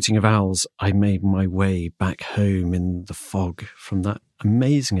 to the hooting of owls, I made my way back home in the fog from that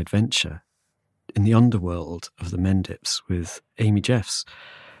amazing adventure in the underworld of the Mendips with Amy Jeffs.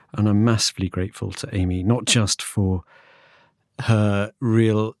 And I'm massively grateful to Amy, not just for her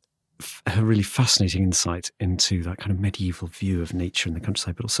really fascinating insight into that kind of medieval view of nature in the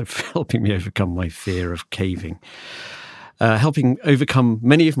countryside, but also for helping me overcome my fear of caving. Helping overcome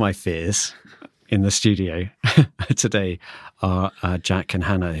many of my fears in the studio today are Jack and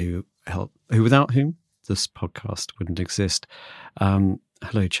Hannah, who without whom this podcast wouldn't exist.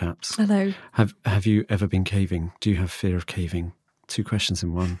 Hello, chaps. Hello. Have you ever been caving? Do you have fear of caving? 2 questions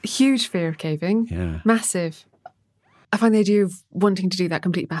in one. Huge fear of caving. Yeah. Massive. I find the idea of wanting to do that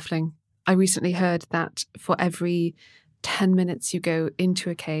completely baffling. I recently heard that for every 10 minutes you go into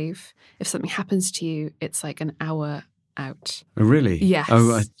a cave, if something happens to you, it's like an hour out. Oh, really? Yes.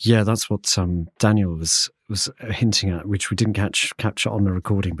 Oh, yeah, that's what Daniel was hinting at, which we didn't capture on the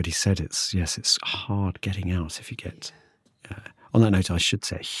recording, but he said it's hard getting out if you get... On that note, I should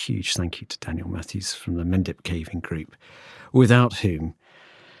say a huge thank you to Daniel Matthews from the Mendip Caving Group, without whom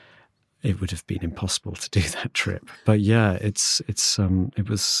it would have been impossible to do that trip. But yeah,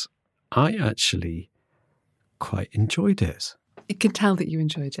 I actually quite enjoyed it. You can tell that you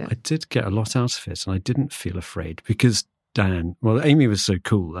enjoyed it. I did get a lot out of it, and I didn't feel afraid because Amy was so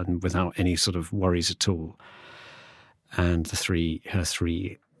cool and without any sort of worries at all. And her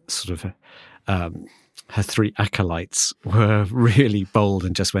three acolytes were really bold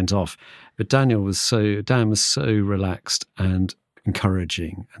and just went off. But Dan was so relaxed and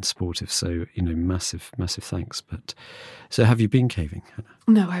encouraging and supportive. So, massive, massive thanks. But so have you been caving, Hannah?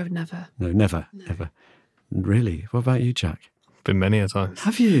 No, I would never. No, never. Really? What about you, Jack? Been many a time.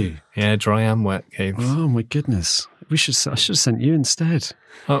 Have you? Yeah, dry and wet caves. Oh my goodness! I should have sent you instead.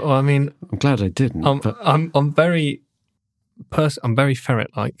 Well, I mean, I'm glad I didn't. I'm very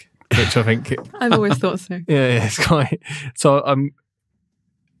ferret-like, which I think I've always thought so. Yeah, it's quite. So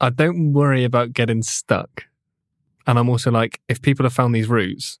I don't worry about getting stuck, and I'm also like, if people have found these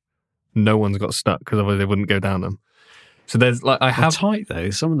routes, no one's got stuck because otherwise they wouldn't go down them. So there's like They're tight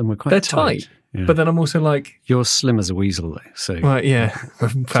though. Some of them are quite. They're tight. Yeah. But then I'm also like... You're slim as a weasel, though. So right, yeah.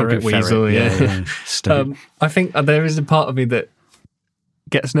 Ferret weasel, yeah. I think there is a part of me that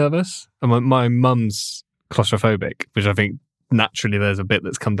gets nervous. And my mum's claustrophobic, which I think naturally there's a bit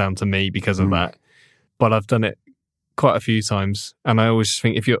that's come down to me because of that. But I've done it quite a few times. And I always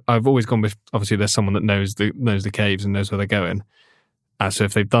think I've always gone with... Obviously, there's someone that knows the caves and knows where they're going. So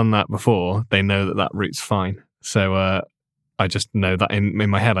if they've done that before, they know that route's fine. So... I just know that in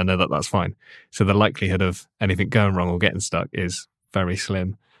my head, I know that that's fine. So the likelihood of anything going wrong or getting stuck is very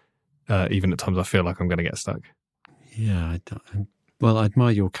slim. Even at times I feel like I'm going to get stuck. Yeah. I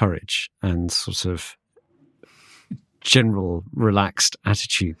admire your courage and sort of general relaxed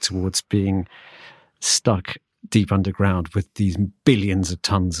attitude towards being stuck deep underground with these billions of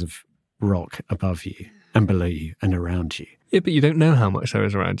tons of rock above you and below you and around you. Yeah, but you don't know how much there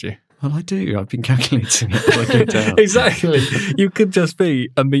is around you. Well, I do. I've been calculating it as I go down. Exactly. You could just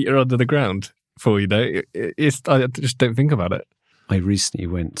be a metre under the ground for I just don't think about it. I recently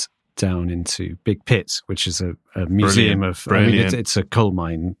went down into Big Pit, which is a museum of... Brilliant. It's a coal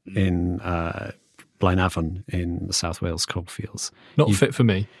mine in Blaenavon in the South Wales coalfields. Not fit for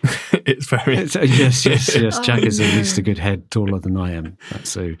me. It's very... Yes. Jack is at least a good head taller than I am.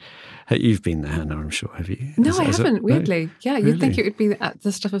 So... You've been there, Hannah, I'm sure, have you? No, I haven't, weirdly. No? Yeah, you'd really? think it would be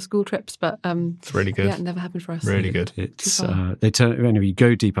the stuff of school trips, but it's really good. Yeah, it never happened for us. Really good. It's you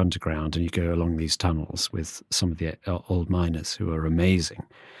go deep underground and you go along these tunnels with some of the old miners who are amazing.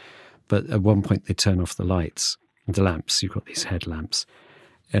 But at one point they turn off the lights, the lamps, you've got these headlamps,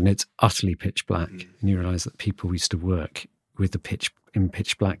 and it's utterly pitch black. And you realise that people used to work with the pitch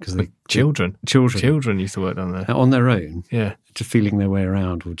black because children used to work down there on their own, to feeling their way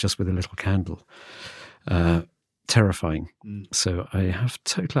around or just with a little candle. Terrifying. So I have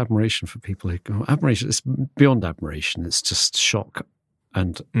total admiration for people who admiration. It's beyond admiration. It's just shock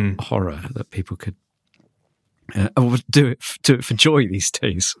and horror that people could do it for joy these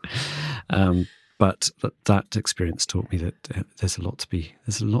days. But that experience taught me that there's a lot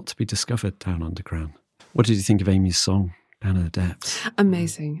to be discovered down underground. What did you think of Amy's song? Down in the depths.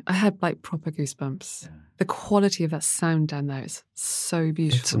 Amazing. I had proper goosebumps. Yeah. The quality of that sound down there is so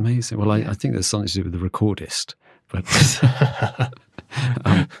beautiful. It's amazing. Well, I think there's something to do with the recordist.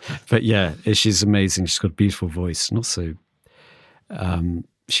 But yeah, she's amazing. She's got a beautiful voice. And also,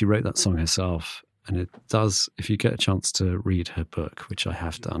 she wrote that song herself. And it does, if you get a chance to read her book, which I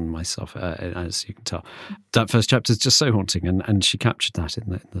have done myself, as you can tell, that first chapter is just so haunting. And she captured that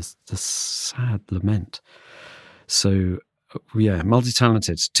in the sad lament. So... Yeah,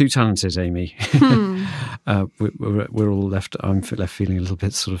 multi-talented, too talented, Amy. We're all left. I'm left feeling a little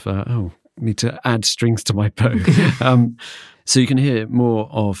bit sort of need to add strings to my bow. So you can hear more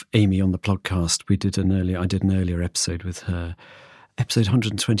of Amy on the podcast. I did an earlier episode with her, episode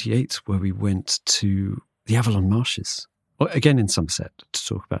 128, where we went to the Avalon Marshes, again in Somerset, to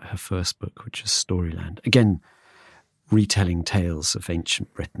talk about her first book, which is Storyland. Again, retelling tales of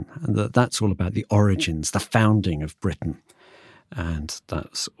ancient Britain, and that's all about the origins, the founding of Britain. And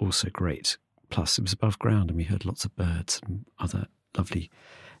that's also great. Plus, it was above ground and we heard lots of birds and other lovely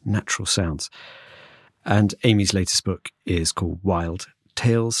natural sounds. And Amy's latest book is called Wild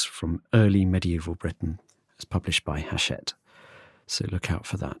Tales from Early Medieval Britain. It's published by Hachette. So look out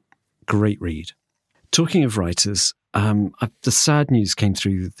for that. Great read. Talking of writers, the sad news came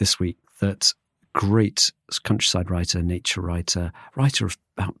through this week that great countryside writer, nature writer, writer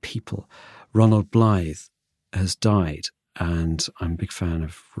about people. Ronald Blythe has died, and I'm a big fan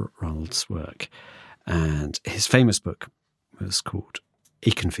of Ronald's work. And his famous book was called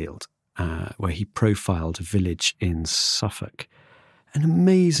Eaconfield, where he profiled a village in Suffolk. An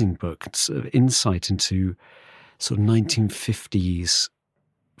amazing book, sort of insight into sort of 1950s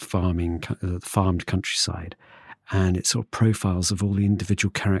farmed countryside. And it sort of profiles of all the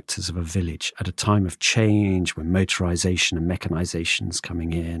individual characters of a village at a time of change when motorisation and mechanisation is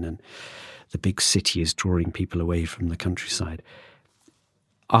coming in and the big city is drawing people away from the countryside.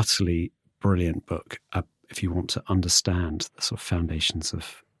 Utterly brilliant book if you want to understand the sort of foundations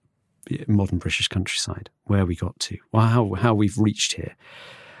of modern British countryside, where we got to, how we've reached here.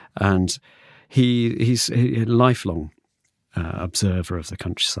 And he's a lifelong observer of the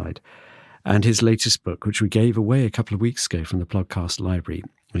countryside. And his latest book, which we gave away a couple of weeks ago from the podcast library,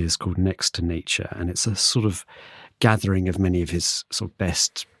 is called Next to Nature. And it's a sort of gathering of many of his sort of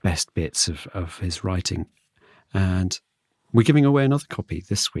best bits of his writing. And we're giving away another copy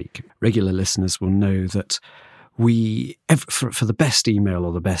this week. Regular listeners will know that for the best email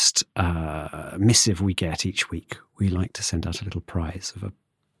or the best missive we get each week, we like to send out a little prize of a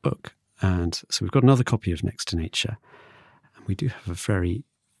book. And so we've got another copy of Next to Nature. And we do have a very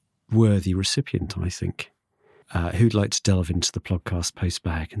worthy recipient, I think, who'd like to delve into the podcast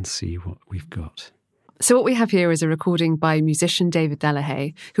postbag and see what we've got. So what we have here is a recording by musician David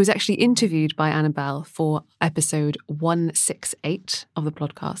Delahaye, who was actually interviewed by Annabelle for episode 168 of the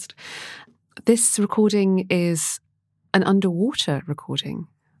podcast. This recording is an underwater recording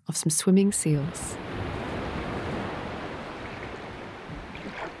of some swimming seals.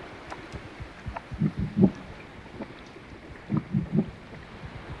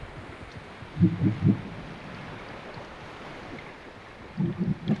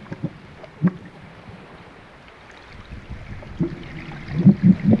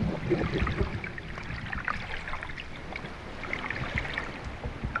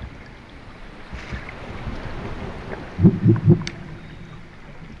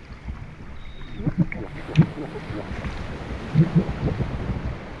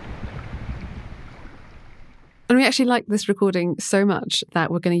 And we actually like this recording so much that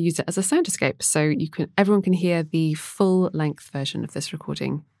we're going to use it as a soundscape, so everyone can hear the full-length version of this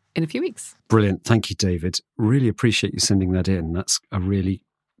recording in a few weeks. Brilliant. Thank you, David. Really appreciate you sending that in. That's a really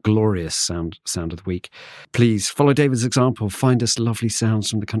glorious sound of the week. Please follow David's example. Find us lovely sounds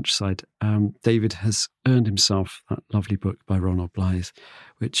from the countryside. David has earned himself that lovely book by Ronald Blythe,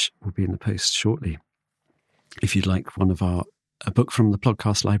 which will be in the post shortly. If you'd like a book from the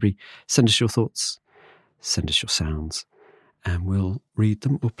podcast library, send us your thoughts. Send us your sounds, and we'll read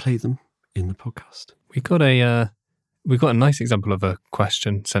them or play them in the podcast. We got a nice example of a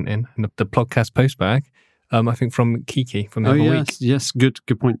question sent in the podcast postbag. I think from Kiki from the other week. Yes, good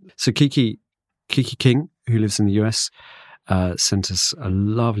point. So Kiki King, who lives in the US, sent us a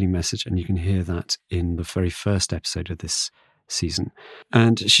lovely message, and you can hear that in the very first episode of this season.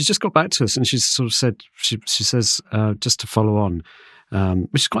 And she's just got back to us, and she's sort of said, she says, just to follow on,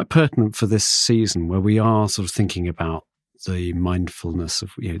 which is quite pertinent for this season, where we are sort of thinking about the mindfulness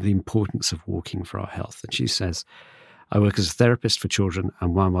of the importance of walking for our health. And she says, I work as a therapist for children,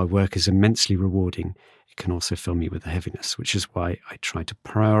 and while my work is immensely rewarding, it can also fill me with a heaviness, which is why I try to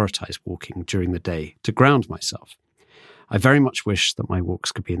prioritise walking during the day to ground myself. I very much wish that my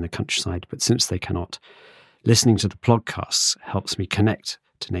walks could be in the countryside, but since they cannot, listening to the podcasts helps me connect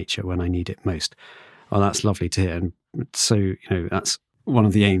to nature when I need it most. Oh, that's lovely to hear. And so, that's one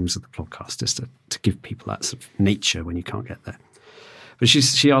of the aims of the podcast, is to give people that sort of nature when you can't get there. But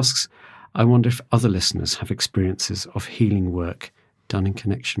she asks, I wonder if other listeners have experiences of healing work done in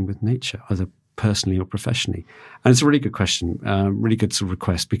connection with nature, either personally or professionally. And it's a really good question, really good sort of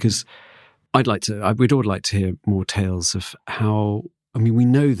request, because we'd all like to hear more tales of how, we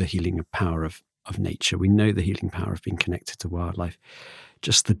know the healing power of nature. We know the healing power of being connected to wildlife.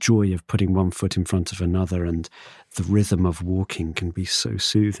 Just the joy of putting one foot in front of another and the rhythm of walking can be so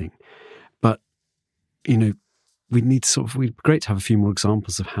soothing. But, we'd be great to have a few more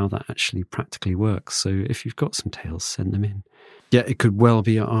examples of how that actually practically works. So if you've got some tales, send them in. Yeah, it could well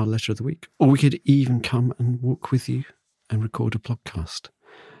be our letter of the week. Or we could even come and walk with you and record a podcast.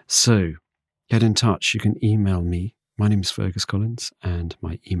 So get in touch. You can email me. My name is Fergus Collins, and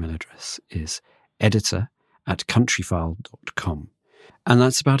my email address is editor@countryfile.com. And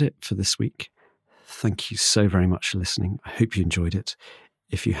that's about it for this week. Thank you so very much for listening. I hope you enjoyed it.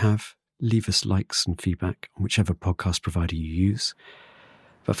 If you have, leave us likes and feedback on whichever podcast provider you use.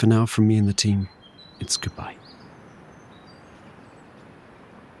 But for now, from me and the team, it's goodbye.